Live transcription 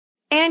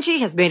Angie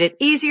has made it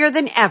easier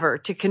than ever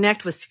to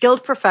connect with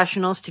skilled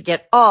professionals to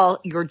get all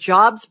your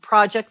jobs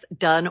projects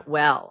done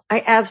well.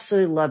 I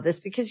absolutely love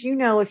this because,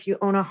 if you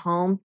own a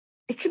home,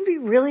 it can be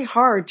really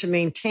hard to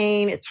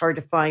maintain. It's hard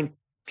to find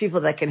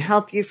people that can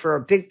help you for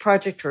a big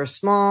project or a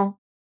small.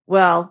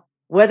 Well,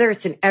 whether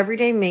it's in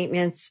everyday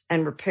maintenance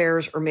and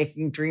repairs or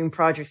making dream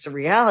projects a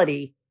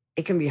reality,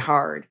 it can be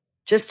hard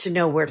just to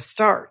know where to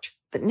start.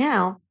 But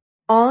now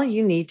all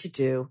you need to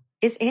do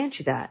is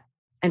Angie that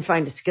and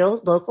find a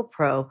skilled local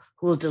pro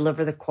who will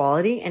deliver the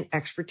quality and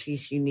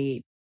expertise you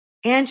need.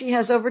 Angie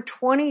has over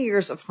 20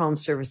 years of home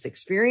service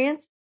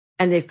experience,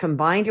 and they've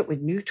combined it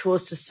with new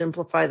tools to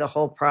simplify the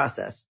whole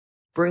process.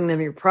 Bring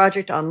them your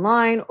project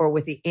online or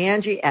with the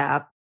Angie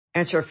app,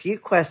 answer a few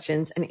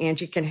questions, and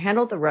Angie can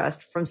handle the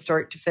rest from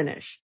start to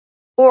finish.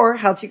 Or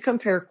help you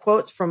compare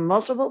quotes from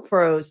multiple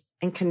pros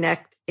and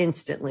connect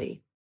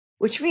instantly,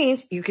 which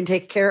means you can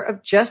take care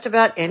of just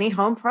about any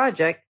home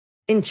project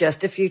in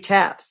just a few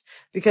taps.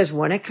 Because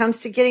when it comes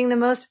to getting the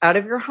most out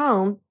of your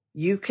home,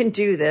 you can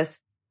do this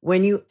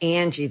when you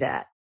Angie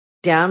that.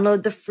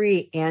 Download the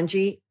free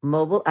Angie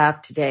mobile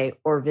app today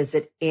or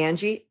visit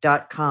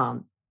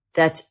Angie.com.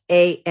 That's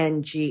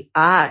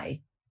ANGI.com.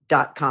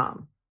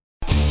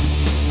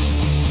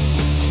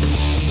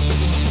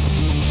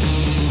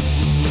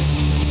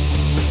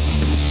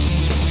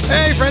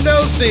 Hey,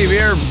 friendo, Steve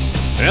here.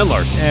 And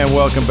Larson. And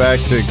welcome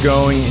back to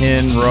Going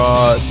in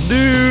Raw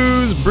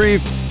News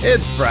Brief.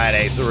 It's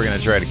Friday, so we're going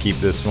to try to keep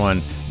this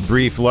one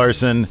brief,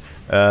 Larson.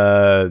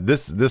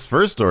 This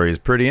first story is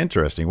pretty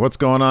interesting. What's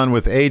going on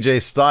with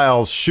AJ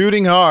Styles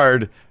shooting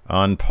hard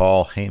on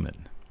Paul Heyman?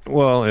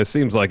 Well, it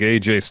seems like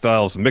AJ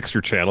Styles'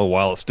 Mixer channel,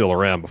 while it's still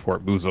around before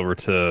it moves over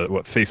to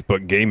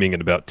Facebook Gaming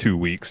in about 2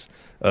 weeks,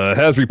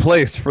 has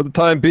replaced, for the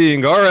time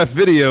being, RF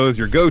Video as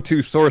your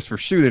go-to source for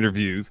shoot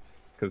interviews.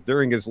 Because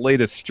during his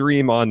latest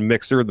stream on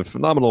Mixer, the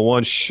Phenomenal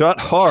One shot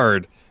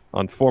hard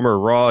on former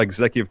Raw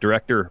executive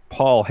director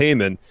Paul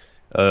Heyman,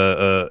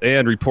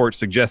 and reports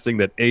suggesting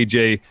that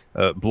AJ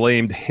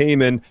blamed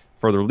Heyman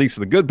for the release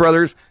of the Good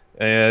Brothers.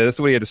 And this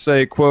is what he had to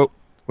say, quote,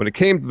 "When it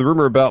came to the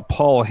rumor about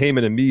Paul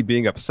Heyman and me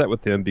being upset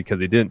with him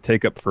because he didn't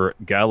take up for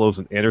Gallows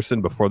and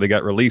Anderson before they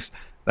got released,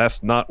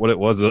 that's not what it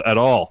was at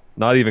all.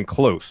 Not even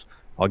close.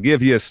 I'll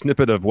give you a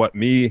snippet of what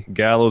me,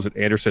 Gallows, and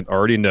Anderson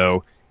already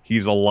know.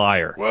 He's a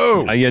liar."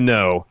 Whoa. Now you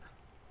know.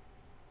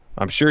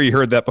 I'm sure you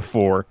heard that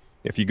before.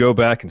 If you go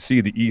back and see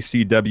the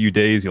ECW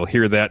days, you'll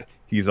hear that.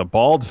 He's a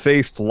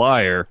bald-faced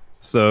liar.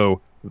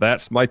 So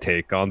that's my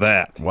take on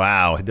that.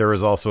 Wow. There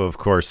was also, of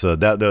course,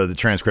 the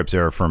transcripts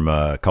are from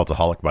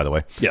Cultaholic, by the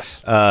way.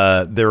 Yes.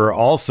 There were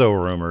also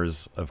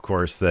rumors, of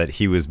course, that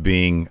he was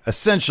being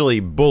essentially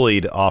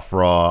bullied off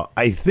Raw.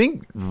 I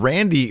think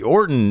Randy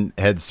Orton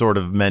had sort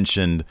of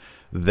mentioned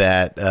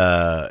that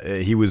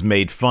he was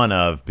made fun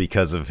of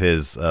because of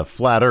his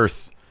flat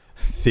Earth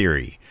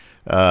theory.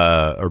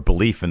 Or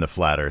belief in the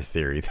flat Earth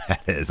theory,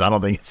 that is. I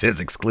don't think it's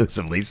his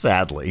exclusively,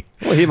 sadly.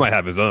 Well, he might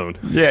have his own.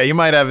 Yeah, he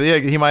might have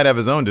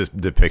his own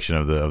depiction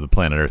of the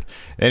planet Earth.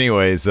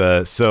 Anyways,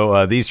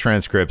 so these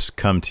transcripts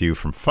come to you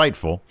from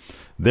Fightful.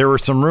 There were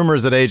some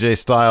rumors that AJ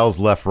Styles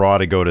left Raw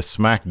to go to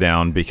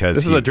SmackDown because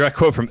this is a direct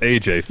quote from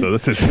AJ, so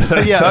this is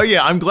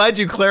yeah, I'm glad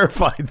you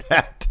clarified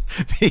that,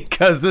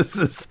 because this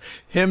is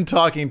him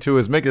talking to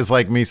his mic. It's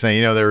like me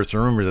saying, there were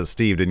some rumors that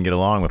Steve didn't get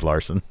along with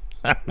Larson.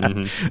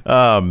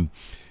 Mm-hmm.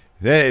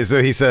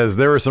 So he says,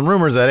 there were some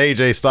rumors that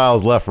AJ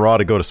Styles left Raw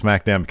to go to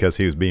SmackDown because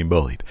he was being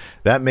bullied.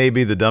 That may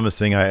be the dumbest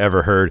thing I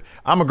ever heard.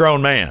 I'm a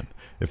grown man.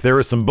 If there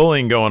was some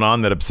bullying going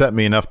on that upset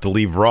me enough to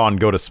leave Raw and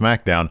go to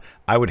SmackDown,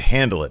 I would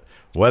handle it.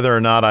 Whether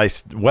or not I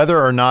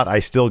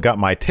still got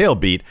my tail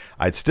beat,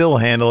 I'd still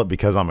handle it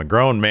because I'm a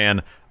grown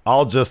man.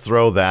 I'll just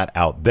throw that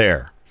out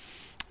there.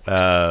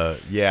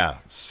 Yeah.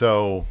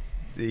 So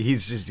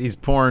he's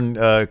pouring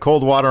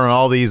cold water on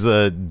all these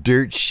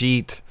dirt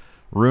sheet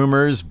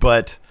rumors,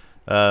 but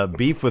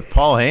beef with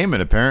Paul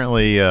Heyman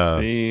apparently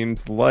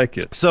seems like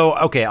it. So,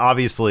 okay,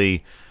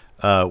 obviously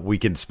we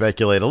can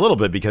speculate a little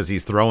bit because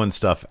he's throwing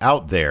stuff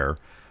out there.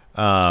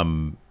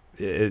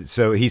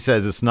 So he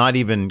says it's not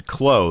even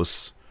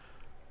close.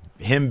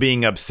 Him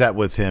being upset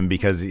with him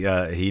because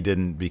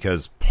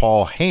because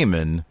Paul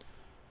Heyman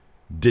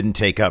didn't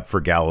take up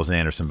for Gallows and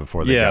Anderson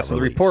before they got released. So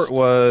the report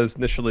was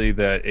initially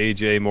that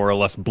AJ more or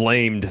less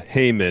blamed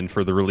Heyman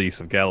for the release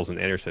of Gallows and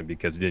Anderson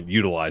because he didn't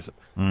utilize them.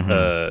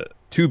 Mm-hmm.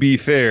 To be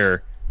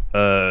fair,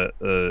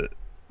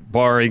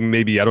 barring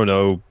maybe,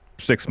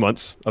 6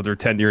 months of their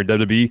tenure in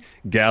WWE,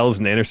 Gallows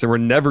and Anderson were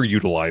never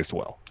utilized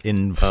well.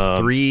 In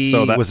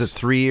was it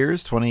 3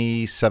 years,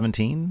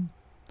 2017?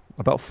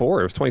 About 4.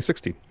 It was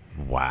 2016.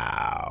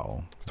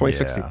 Wow. It's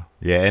 2016.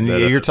 Yeah, and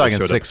you're talking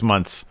 6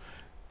 months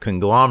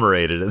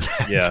conglomerated at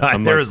that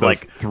time. There was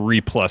like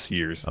 3+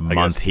 years. A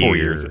month here. 4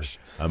 years-ish.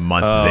 A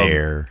month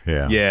there.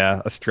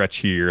 Yeah, a stretch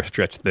here, a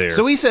stretch there.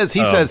 So he says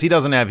he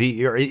doesn't have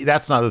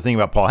that's not the thing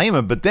about Paul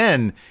Heyman, but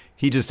then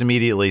he just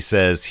immediately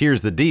says,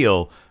 here's the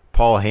deal,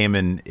 Paul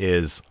Heyman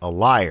is a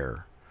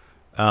liar.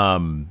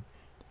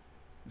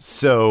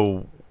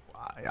 So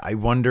I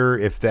wonder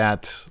if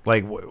that,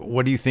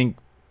 what do you think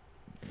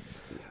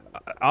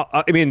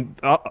I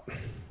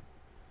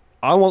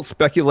won't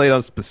speculate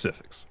on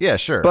specifics. Yeah,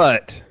 sure.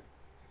 But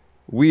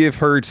we have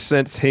heard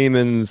since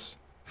Heyman's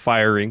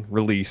firing,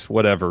 release,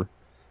 whatever,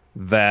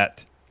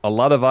 that a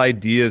lot of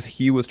ideas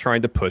he was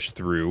trying to push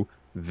through,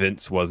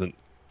 Vince wasn't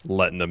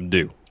letting him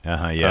do.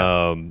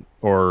 Yeah.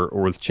 Or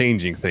was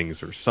changing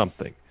things or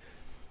something.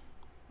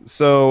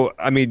 So,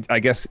 I mean, I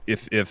guess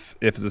if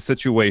it's a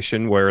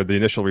situation where the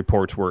initial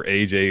reports were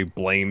AJ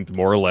blamed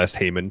more or less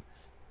Heyman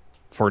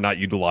for not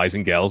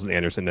utilizing Gallows and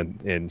Anderson,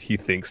 and he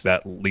thinks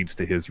that leads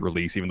to his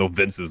release, even though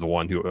Vince is the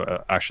one who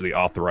actually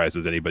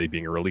authorizes anybody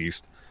being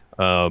released.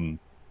 And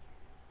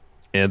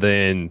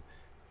then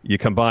you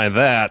combine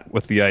that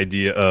with the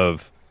idea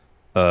of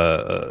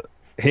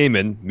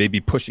Heyman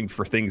maybe pushing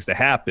for things to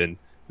happen,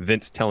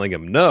 Vince telling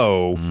him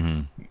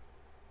no,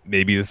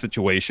 maybe the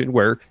situation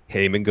where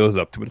Heyman goes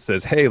up to him and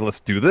says, hey, let's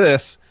do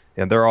this.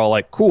 And they're all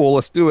like, cool,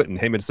 let's do it. And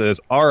Heyman says,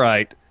 all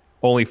right,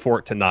 only for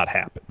it to not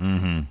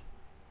happen.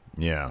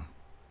 Yeah.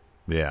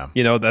 Yeah.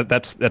 You know,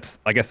 that's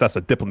I guess that's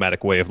a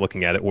diplomatic way of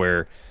looking at it,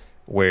 where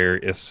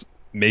it's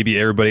maybe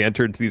everybody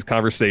entered into these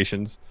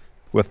conversations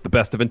with the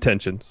best of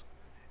intentions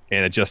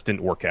and it just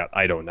didn't work out.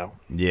 I don't know.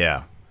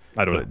 Yeah.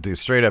 I don't know. To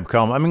straight up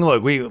come. I mean,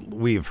 look,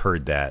 we've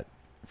heard that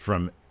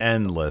from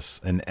an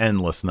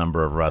endless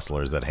number of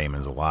wrestlers that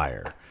Heyman's a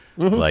liar.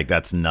 Like,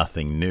 that's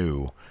nothing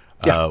new.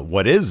 Yeah.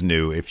 What is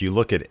new, if you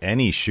look at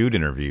any shoot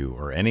interview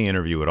or any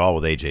interview at all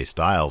with AJ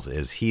Styles,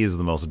 is he is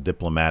the most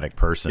diplomatic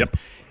person. Yep.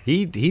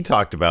 He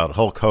talked about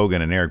Hulk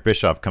Hogan and Eric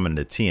Bischoff coming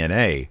to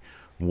TNA,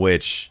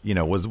 which, you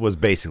know, was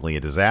basically a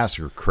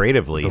disaster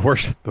creatively.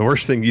 The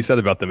worst thing you said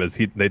about them is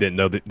they didn't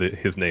know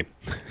his name.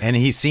 And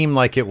he seemed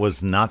like it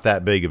was not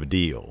that big of a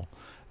deal.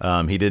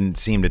 He didn't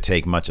seem to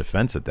take much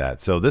offense at that.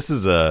 So this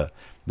is a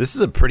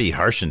pretty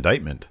harsh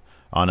indictment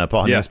on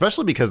Paul Heyman,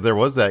 especially because there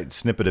was that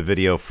snippet of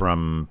video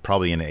from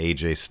probably an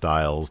AJ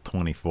Styles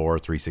 24,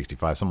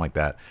 365, something like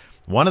that.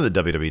 One of the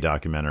WWE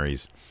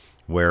documentaries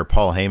where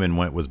Paul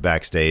Heyman was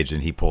backstage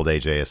and he pulled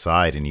AJ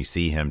aside, and you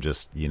see him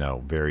just, you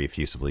know, very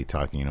effusively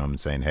talking to him and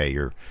saying, hey,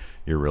 you're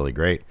really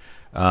great.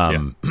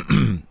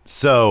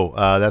 So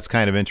that's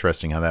kind of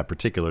interesting how that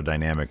particular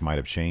dynamic might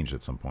have changed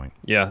at some point.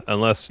 Yeah,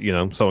 unless, you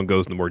know, someone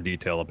goes into more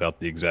detail about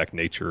the exact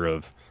nature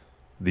of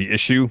the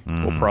issue,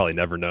 we'll probably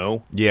never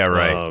know. Yeah,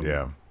 right.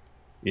 Yeah.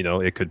 You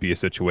know, it could be a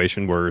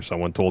situation where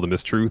someone told a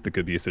mistruth. It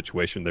could be a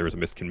situation there was a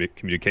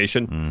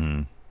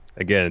miscommunication.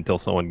 Again, until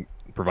someone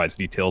provides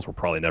details, we'll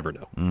probably never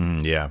know.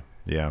 Yeah.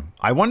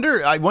 I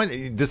wonder.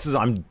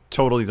 I'm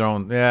totally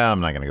thrown. Yeah, I'm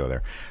not going to go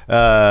there.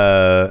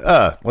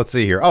 Let's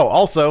see here. Oh,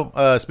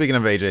 also, speaking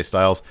of AJ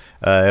Styles,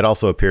 it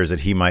also appears that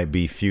he might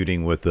be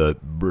feuding with the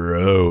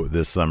Bro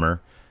this summer,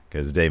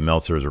 because Dave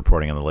Meltzer is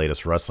reporting on the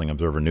latest Wrestling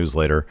Observer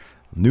newsletter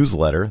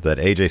that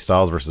AJ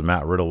Styles versus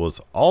Matt Riddle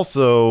was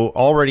also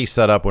already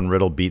set up when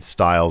Riddle beats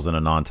Styles in a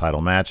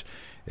non-title match.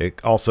 It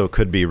also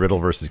could be Riddle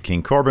versus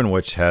King Corbin,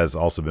 which has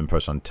also been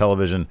pushed on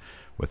television,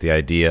 with the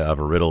idea of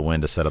a Riddle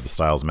win to set up the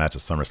Styles match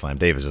at SummerSlam.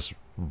 Dave is just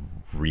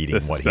reading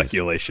this what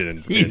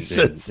speculation. It's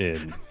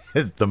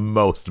the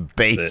most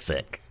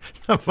basic.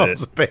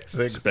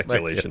 Basic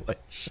speculation.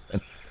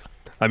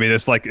 I mean,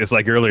 it's like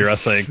earlier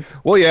us saying,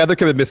 well, yeah, there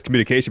could have been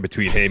miscommunication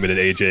between Heyman and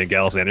AJ and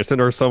Gallows and Anderson,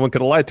 or someone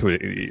could have lied to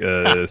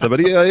it.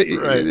 Somebody,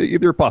 right.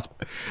 Either possible.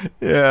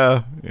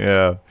 Yeah.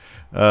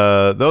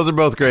 Those are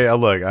both great.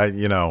 Look,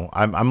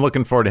 I'm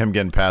looking forward to him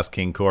getting past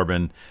King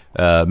Corbin,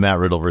 Matt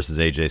Riddle versus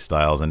AJ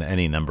Styles, and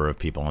any number of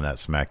people on that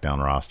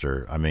SmackDown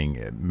roster. I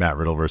mean, Matt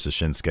Riddle versus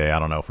Shinsuke. I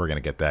don't know if we're going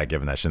to get that,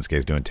 given that Shinsuke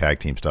is doing tag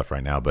team stuff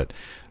right now, but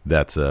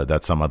that's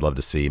something I'd love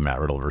to see. Matt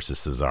Riddle versus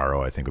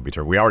Cesaro, I think, would be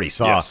terrific. We already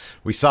saw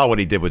what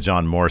he did with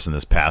John Morrison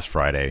this past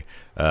Friday.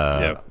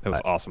 That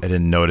was awesome. I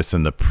didn't notice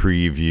in the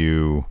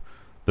preview.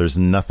 There's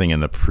nothing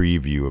in the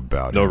preview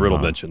about no him. Riddle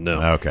mentioned. No.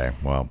 Okay,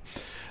 well.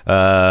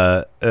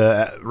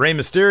 Rey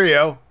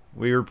Mysterio,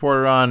 we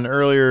reported on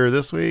earlier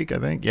this week, I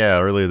think. Yeah,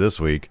 earlier this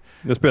week.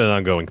 It's been an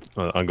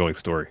ongoing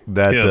story.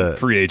 That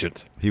free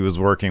agent. He was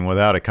working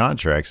without a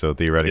contract, so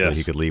theoretically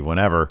he could leave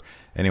whenever.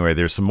 Anyway,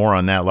 there's some more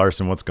on that.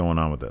 Larson, what's going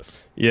on with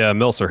this? Yeah,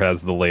 Meltzer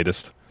has the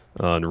latest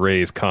on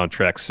Rey's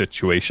contract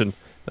situation,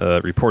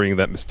 reporting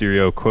that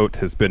Mysterio, quote,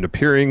 has been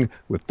appearing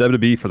with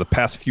WWE for the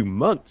past few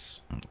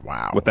months.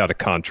 Wow. Without a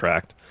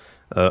contract.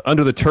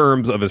 Under the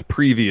terms of his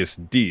previous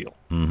deal.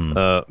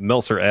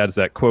 Meltzer adds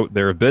that, quote,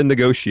 there have been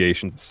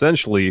negotiations.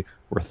 Essentially,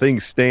 where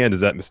things stand is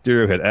that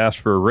Mysterio had asked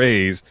for a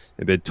raise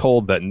and been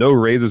told that no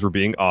raises were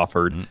being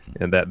offered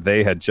and that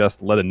they had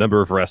just let a number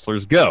of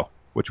wrestlers go,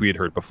 which we had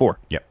heard before.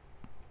 Yep.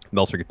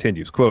 Meltzer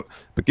continues, quote,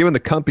 but given the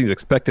company is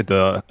expected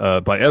to,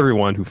 by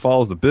everyone who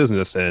follows the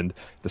business and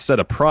to set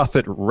a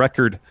profit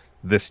record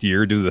this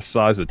year due to the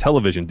size of the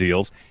television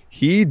deals,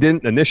 he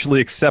didn't initially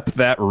accept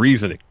that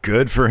reasoning.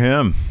 Good for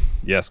him.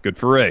 Yes, good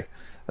for Rey.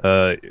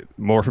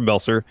 More from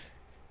Meltzer.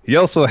 He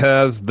also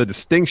has the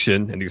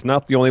distinction, and he's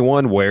not the only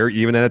one, where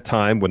even at a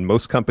time when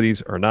most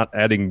companies are not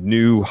adding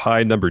new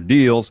high-number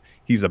deals,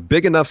 he's a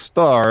big enough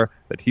star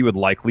that he would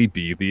likely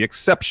be the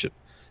exception.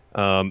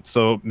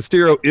 So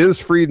Mysterio is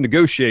free to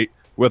negotiate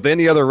with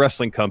any other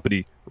wrestling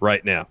company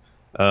right now.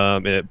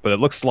 But it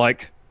looks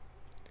like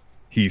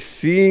he's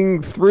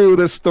seeing through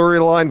this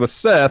storyline with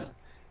Seth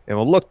and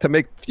will look to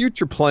make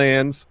future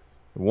plans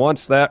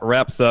once that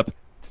wraps up.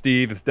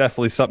 Steve, it's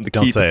definitely something to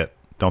keep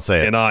Don't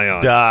say it. an eye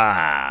on.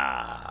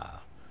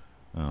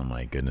 Oh,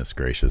 my goodness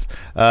gracious.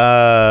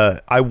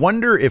 I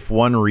wonder if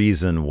one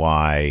reason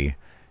why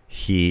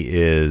he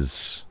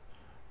is,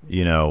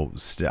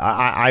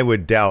 I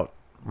would doubt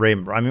Rey.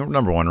 I mean,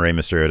 number one, Rey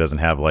Mysterio doesn't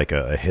have like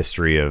a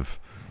history of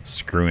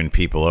screwing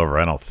people over.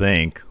 I don't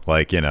think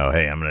hey,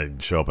 I'm going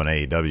to show up on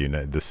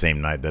AEW the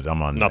same night that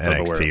I'm on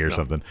NXT or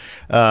something.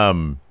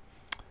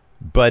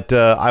 But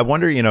I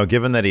wonder,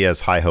 given that he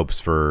has high hopes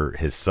for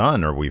his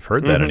son, or we've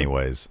heard that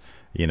anyways,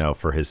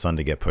 for his son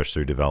to get pushed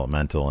through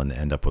developmental and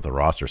end up with a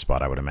roster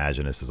spot, I would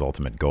imagine is his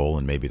ultimate goal.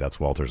 And maybe that's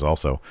Walter's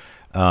also.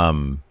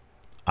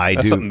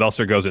 That's something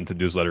Meltzer goes into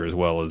newsletter as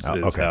well, is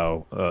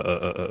how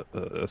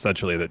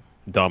essentially that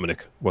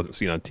Dominic wasn't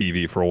seen on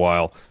TV for a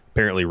while.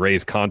 Apparently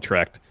Ray's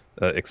contract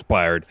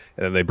expired,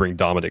 and then they bring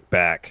Dominic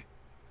back.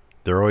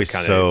 They're always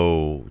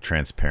so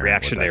transparent,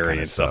 reactionary, with that kind of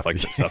and stuff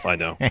like that stuff. I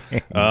know.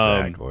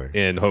 Exactly.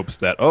 In hopes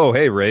that,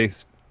 hey, Ray,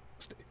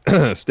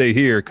 stay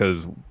here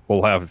because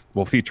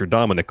we'll feature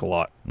Dominic a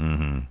lot.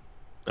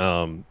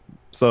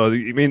 So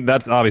I mean,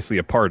 that's obviously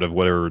a part of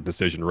whatever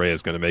decision Ray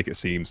is going to make. It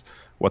seems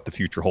what the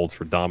future holds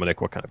for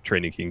Dominic, what kind of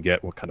training he can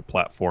get, what kind of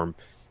platform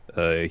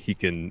he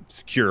can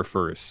secure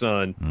for his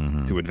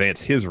son to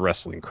advance his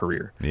wrestling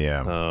career.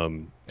 Yeah.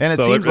 And it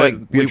seems like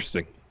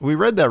interesting. We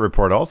read that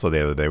report also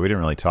the other day. We didn't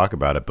really talk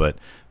about it, but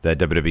that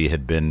WWE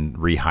had been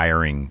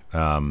rehiring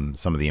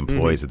some of the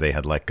employees that they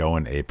had let go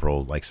in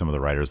April, like some of the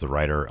writers. The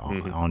writer,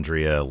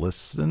 Andrea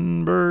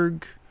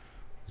Listenberg,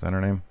 is that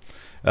her name?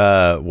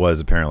 Was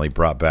apparently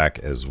brought back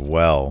as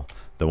well.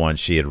 The one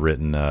she had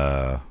written,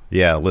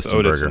 Listenberger.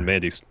 Otis and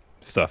Mandy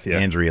stuff, yeah.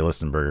 Andrea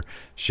Listenberger.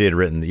 She had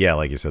written,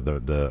 like you said,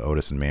 the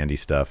Otis and Mandy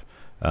stuff.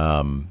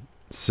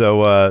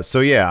 So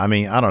yeah, I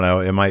mean, I don't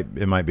know. It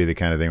might be the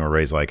kind of thing where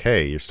Ray's like,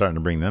 hey, you're starting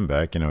to bring them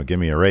back, give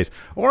me a raise.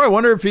 Or I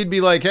wonder if he'd be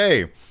like,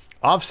 hey,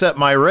 offset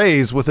my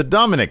raise with a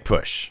Dominic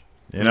push.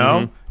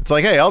 It's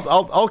like, hey,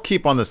 I'll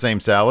keep on the same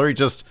salary,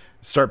 just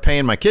start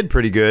paying my kid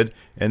pretty good,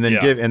 and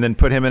then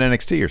put him in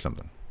NXT or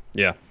something.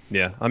 Yeah.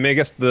 I mean, I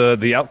guess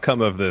the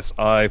outcome of this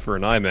eye for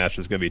an eye match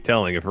is going to be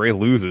telling. If Ray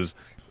loses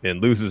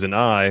an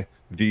eye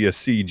via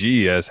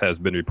CG, as has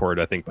been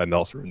reported, I think, by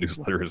Meltzer in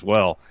newsletter as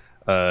well,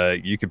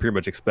 you can pretty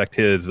much expect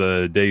his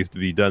days to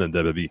be done in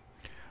WWE.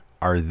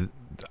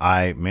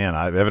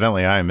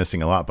 Evidently I am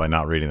missing a lot by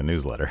not reading the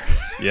newsletter.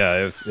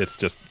 Yeah, it's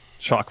just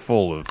chock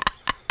full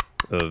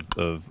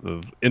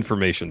of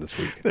information this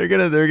week. They're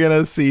gonna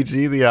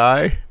CG the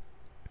eye.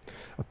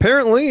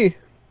 Apparently.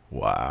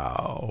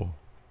 Wow.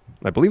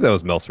 I believe that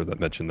was Meltzer that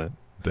mentioned that.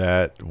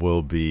 That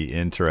will be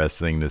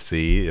interesting to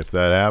see if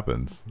that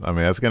happens. I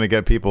mean, that's going to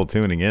get people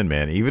tuning in,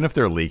 man. Even if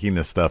they're leaking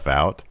this stuff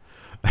out.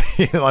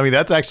 I mean,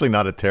 that's actually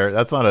not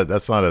that's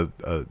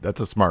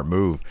a smart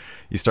move.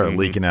 You start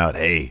leaking out,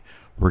 hey,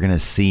 we're going to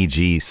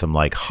CG some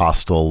like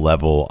hostile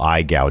level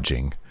eye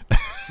gouging.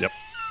 Yep.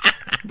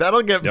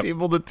 That'll get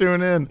people to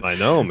tune in. I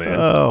know, man.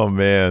 Oh,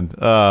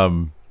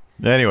 man.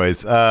 Anyways,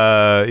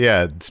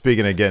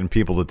 speaking of getting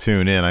people to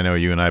tune in, I know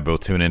you and I both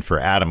tune in for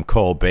Adam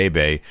Cole,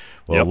 Bebe.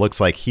 Well, It looks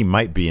like he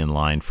might be in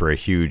line for a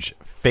huge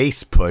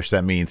face push.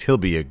 That means he'll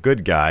be a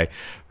good guy.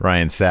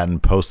 Ryan Satin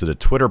posted a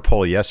Twitter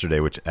poll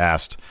yesterday which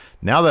asked,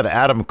 now that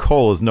Adam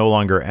Cole is no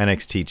longer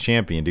NXT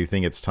champion, do you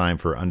think it's time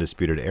for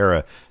Undisputed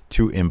Era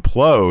to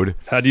implode?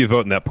 How do you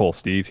vote in that poll,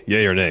 Steve?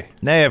 Yay or nay?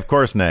 Nay, of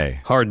course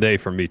nay. Hard nay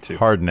from me, too.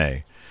 Hard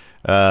nay.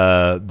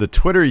 The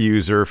Twitter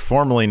user,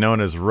 formerly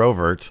known as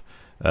Rovert,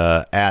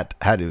 I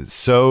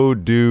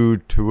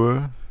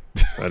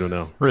don't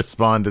know.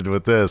 Responded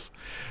with this.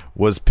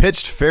 Was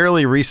pitched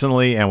fairly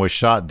recently and was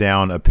shot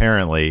down.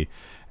 Apparently,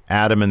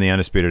 Adam and the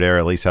Undisputed Era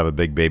at least have a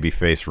big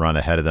babyface run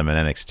ahead of them in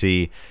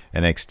NXT.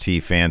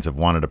 NXT fans have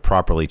wanted to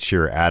properly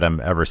cheer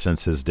Adam ever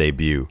since his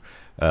debut.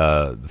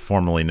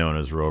 Formerly known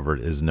as Rovert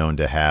is known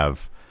to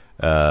have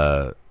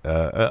a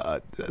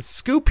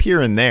scoop here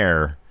and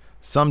there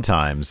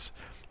sometimes.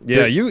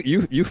 Yeah,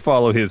 you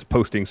follow his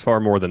postings far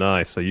more than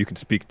I, so you can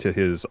speak to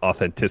his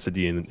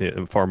authenticity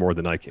and far more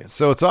than I can.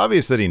 So it's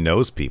obvious that he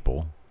knows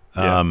people.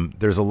 Yeah.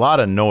 There's a lot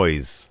of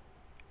noise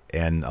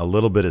and a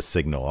little bit of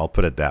signal. I'll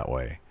put it that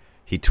way.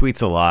 He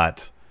tweets a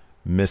lot,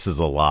 misses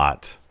a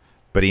lot,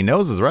 but he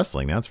knows his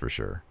wrestling, that's for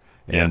sure.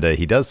 And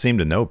he does seem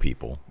to know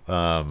people.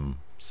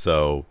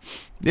 So,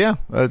 yeah,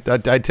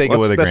 I'd take it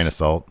with a grain of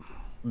salt.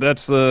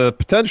 That's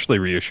potentially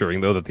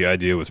reassuring, though, that the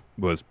idea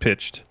was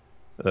pitched,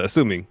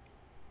 assuming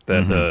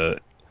that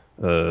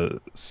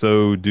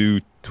so do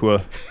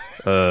toi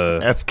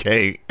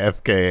FKA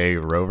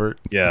Rovert.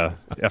 Yeah,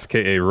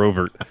 FKA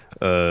Rovert.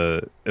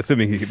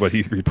 Assuming what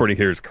he's reporting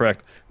here is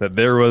correct, that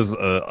there was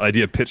an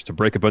idea pitched to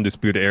break up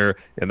Undisputed Era,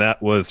 and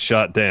that was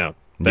shot down.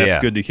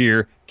 That's good to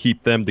hear.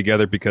 Keep them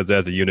together because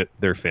as a unit,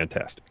 they're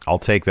fantastic. I'll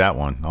take that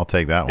one.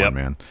 One,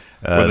 man.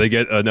 Whether they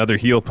get another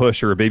heel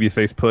push or a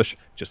babyface push,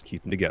 just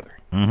keep them together.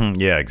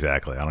 Yeah,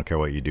 exactly. I don't care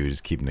what you do,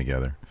 just keep them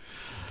together.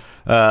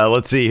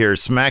 Let's see here.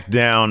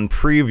 SmackDown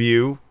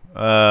preview,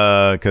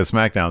 because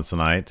SmackDown's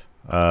tonight.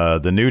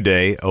 The New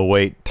Day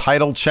await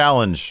title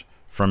challenge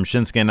from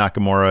Shinsuke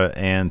Nakamura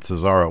and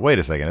Cesaro. Wait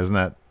a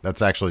second.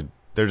 That's actually,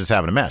 they're just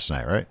having a match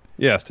tonight, right?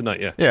 Yeah, it's tonight,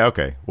 yeah. Yeah,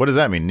 okay. What does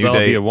that mean? New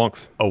Day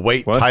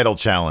await title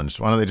challenge.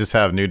 Why don't they just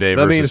have New Day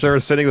That means they're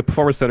sitting at the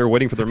Performance Center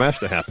waiting for their match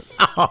to happen.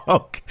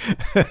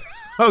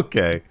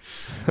 Okay.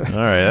 All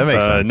right, that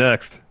makes sense.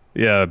 Next.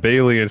 Yeah,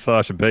 Bayley and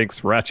Sasha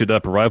Banks ratchet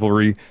up a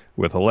rivalry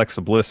with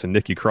Alexa Bliss and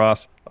Nikki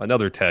Cross.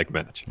 Another tag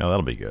match. Oh,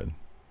 that'll be good.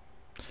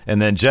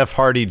 And then Jeff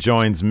Hardy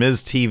joins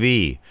Miz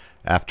TV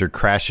after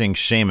crashing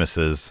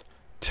Sheamus's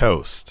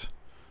toast.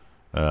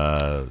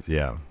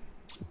 Yeah.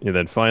 And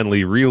then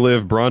finally,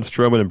 relive Braun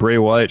Strowman and Bray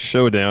Wyatt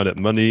showdown at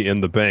Money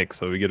in the Bank.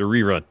 So we get a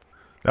rerun.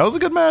 That was a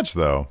good match,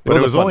 though. But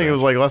it was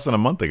like less than a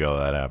month ago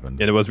that happened.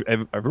 And it was, if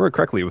I remember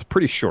correctly, it was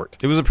pretty short.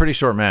 It was a pretty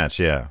short match,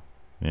 yeah.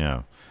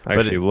 Yeah.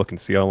 Actually, look and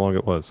see how long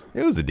it was.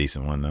 It was a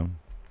decent one, though.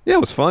 Yeah, it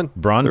was fun.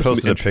 Braun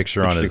posted a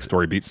picture on his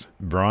story beats.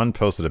 Braun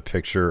posted a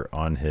picture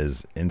on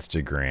his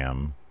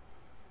Instagram.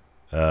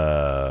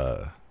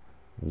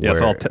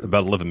 It's all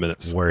about 11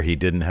 minutes. Where he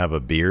didn't have a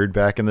beard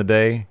back in the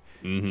day.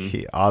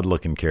 Mm-hmm.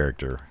 Odd-looking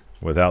character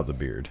without the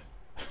beard.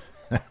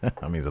 I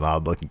mean, he's an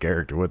odd-looking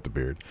character with the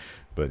beard.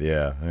 But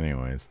yeah,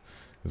 anyways.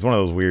 It's one of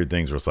those weird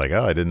things where it's like,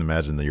 oh, I didn't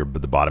imagine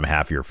that the bottom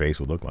half of your face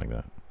would look like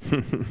that.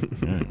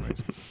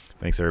 Anyways.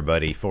 Thanks,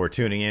 everybody, for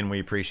tuning in. We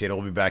appreciate it.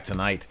 We'll be back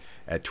tonight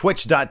at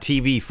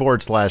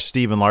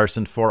twitch.tv/Steven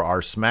Larson for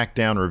our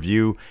SmackDown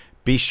review.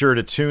 Be sure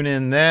to tune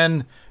in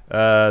then.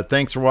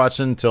 Thanks for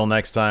watching. Until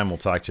next time, we'll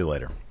talk to you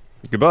later.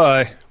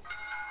 Goodbye.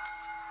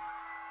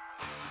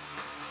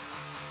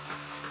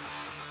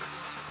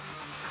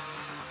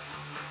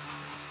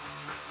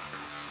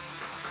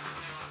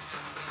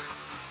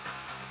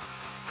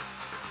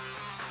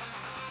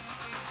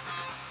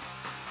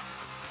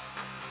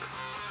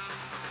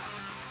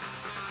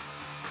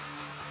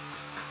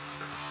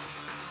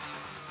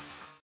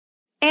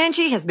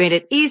 Angie has made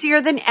it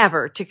easier than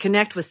ever to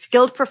connect with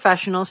skilled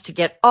professionals to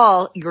get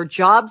all your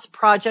jobs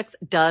projects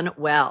done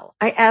well.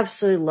 I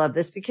absolutely love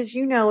this because,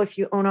 if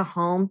you own a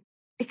home,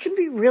 it can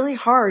be really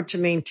hard to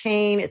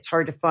maintain. It's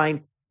hard to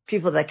find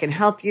people that can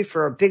help you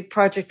for a big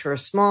project or a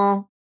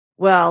small.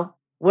 Well,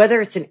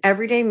 whether it's in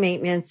everyday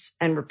maintenance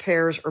and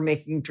repairs or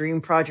making dream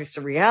projects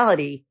a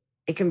reality,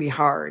 it can be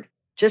hard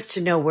just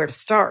to know where to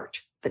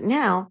start. But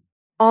now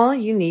all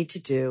you need to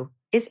do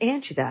is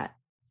Angie that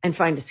and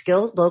find a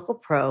skilled local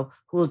pro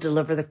who will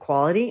deliver the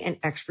quality and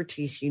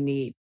expertise you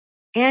need.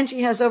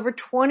 Angie has over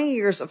 20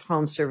 years of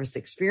home service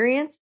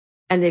experience,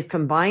 and they've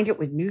combined it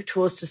with new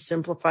tools to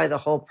simplify the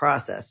whole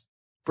process.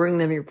 Bring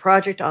them your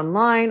project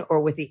online or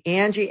with the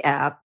Angie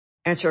app,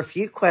 answer a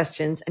few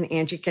questions, and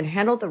Angie can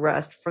handle the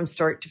rest from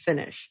start to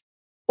finish.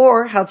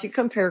 Or help you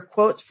compare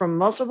quotes from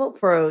multiple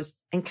pros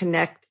and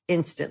connect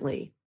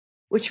instantly,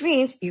 which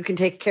means you can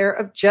take care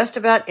of just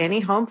about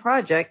any home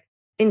project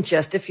in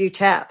just a few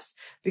taps.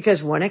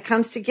 Because when it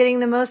comes to getting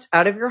the most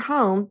out of your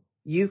home,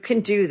 you can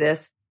do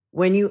this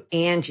when you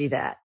Angie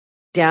that.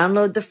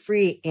 Download the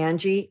free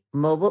Angie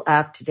mobile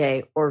app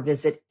today or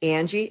visit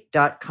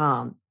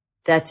Angie.com.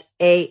 That's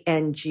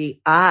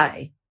ANGI.com.